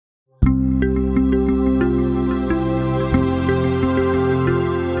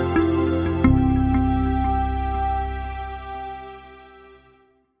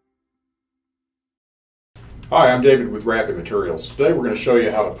Hi, I'm David with RapidMaterials. Today we're going to show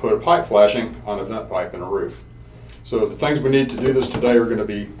you how to put a pipe flashing on a vent pipe in a roof. So the things we need to do this today are going to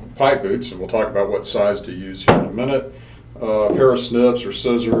be pipe boots, and we'll talk about what size to use here in a minute, a pair of snips or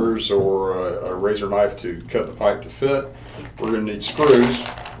scissors or a razor knife to cut the pipe to fit. We're going to need screws.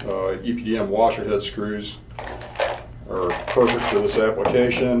 EPDM washer head screws are perfect for this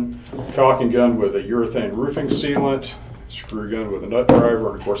application. Caulking gun with a urethane roofing sealant, screw gun with a nut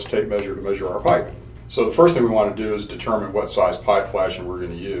driver, and of course a tape measure to measure our pipe. So the first thing we want to do is determine what size pipe flashing we're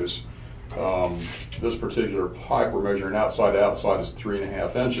going to use. This particular pipe we're measuring outside to outside is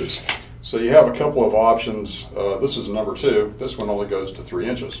 3.5 inches. So you have a couple of options. This is number 2. This one only goes to 3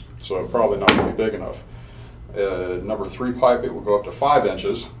 inches, so probably not going to be big enough. Number 3 pipe, it will go up to 5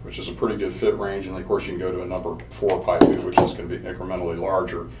 inches, which is a pretty good fit range, and of course you can go to a number 4 pipe boot, which is going to be incrementally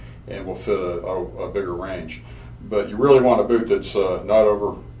larger and will fit a bigger range. But you really want a boot that's not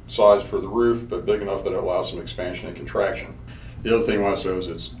oversized for the roof, but big enough that it allows some expansion and contraction. The other thing you want to know is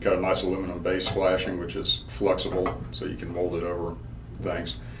it's got a nice aluminum base flashing, which is flexible, so you can mold it over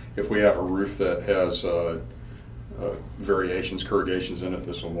things. If we have a roof that has variations, corrugations in it,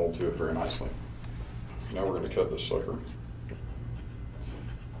 this will mold to it very nicely. Now we're going to cut this sucker.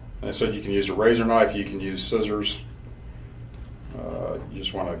 And I said you can use a razor knife, you can use scissors. You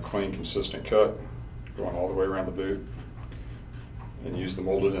just want a clean, consistent cut going all the way around the boot, and use the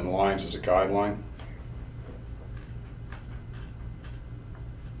molded in lines as a guideline.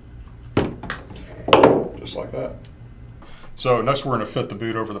 Just like that. So next we're going to fit the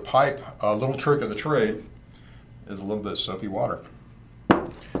boot over the pipe. A little trick of the trade is a little bit of soapy water. You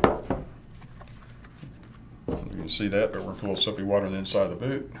can see that, but we're going to put a little soapy water on the inside of the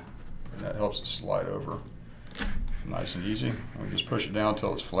boot, and that helps it slide over nice and easy. And we just push it down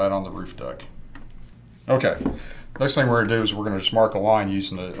until it's flat on the roof deck. Okay, next thing we're going to do is we're going to just mark a line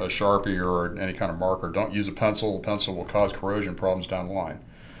using a Sharpie or any kind of marker. Don't use a pencil. A pencil will cause corrosion problems down the line.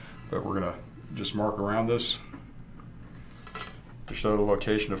 But we're going to just mark around this to show the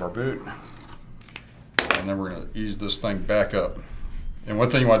location of our boot. And then we're going to ease this thing back up. And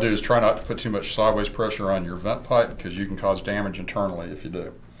one thing you want to do is try not to put too much sideways pressure on your vent pipe, because you can cause damage internally if you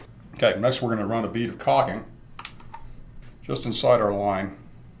do. Okay, next we're going to run a bead of caulking just inside our line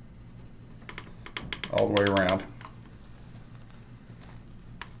all the way around.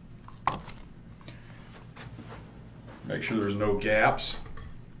 Make sure there's no gaps.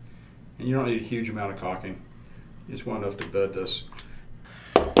 And you don't need a huge amount of caulking. You just want enough to bed this.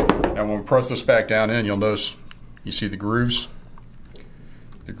 Now when we press this back down in, you'll notice you see the grooves.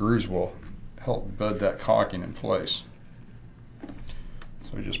 The grooves will help bed that caulking in place.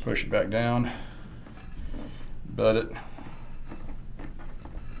 So we just push it back down, bed it,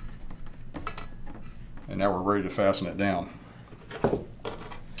 and now we're ready to fasten it down.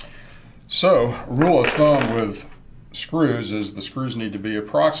 So, rule of thumb with screws is the screws need to be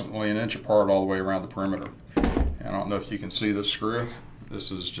approximately 1 inch apart all the way around the perimeter. And I don't know if you can see this screw.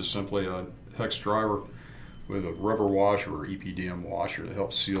 This is just simply a hex driver with a rubber washer or EPDM washer to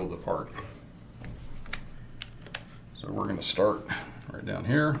help seal the part. So we're going to start right down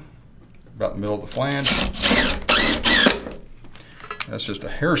here, about the middle of the flange. That's just a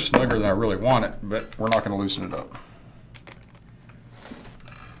hair snugger than I really want it, but we're not going to loosen it up.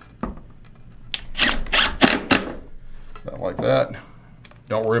 About like that.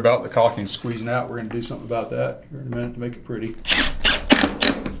 Don't worry about the caulking squeezing out. We're going to do something about that here in a minute to make it pretty.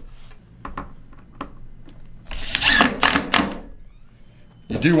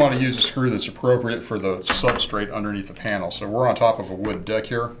 You do want to use a screw that's appropriate for the substrate underneath the panel. So we're on top of a wood deck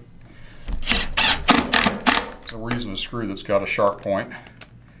here. So we're using a screw that's got a sharp point.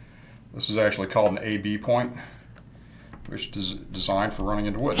 This is actually called an AB point, which is designed for running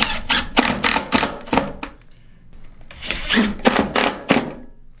into wood.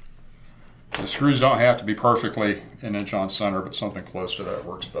 The screws don't have to be perfectly 1 inch on center, but something close to that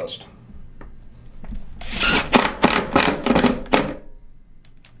works best.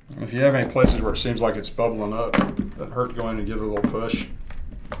 If you have any places where it seems like it's bubbling up, it doesn't hurt to go in and give it a little push,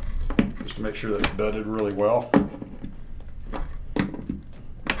 just to make sure that it's bedded really well.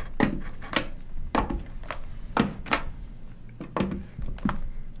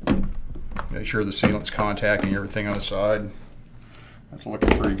 Make sure the sealant's contacting everything on the side. That's looking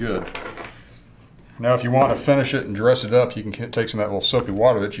pretty good. Now if you want to finish it and dress it up, you can take some of that little soapy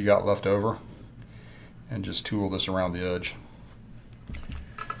water that you got left over and just tool this around the edge.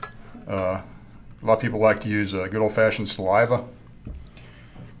 A lot of people like to use good old-fashioned saliva,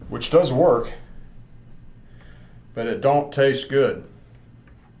 which does work, but it don't taste good.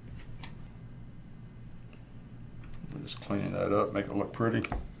 Just cleaning that up, make it look pretty.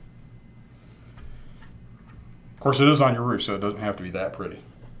 course, it is on your roof, so it doesn't have to be that pretty.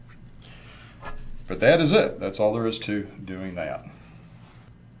 But that is it. That's all there is to doing that.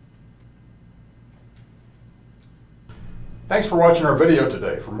 Thanks for watching our video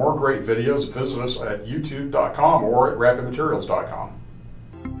today. For more great videos, visit us at youtube.com or at rapidmaterials.com.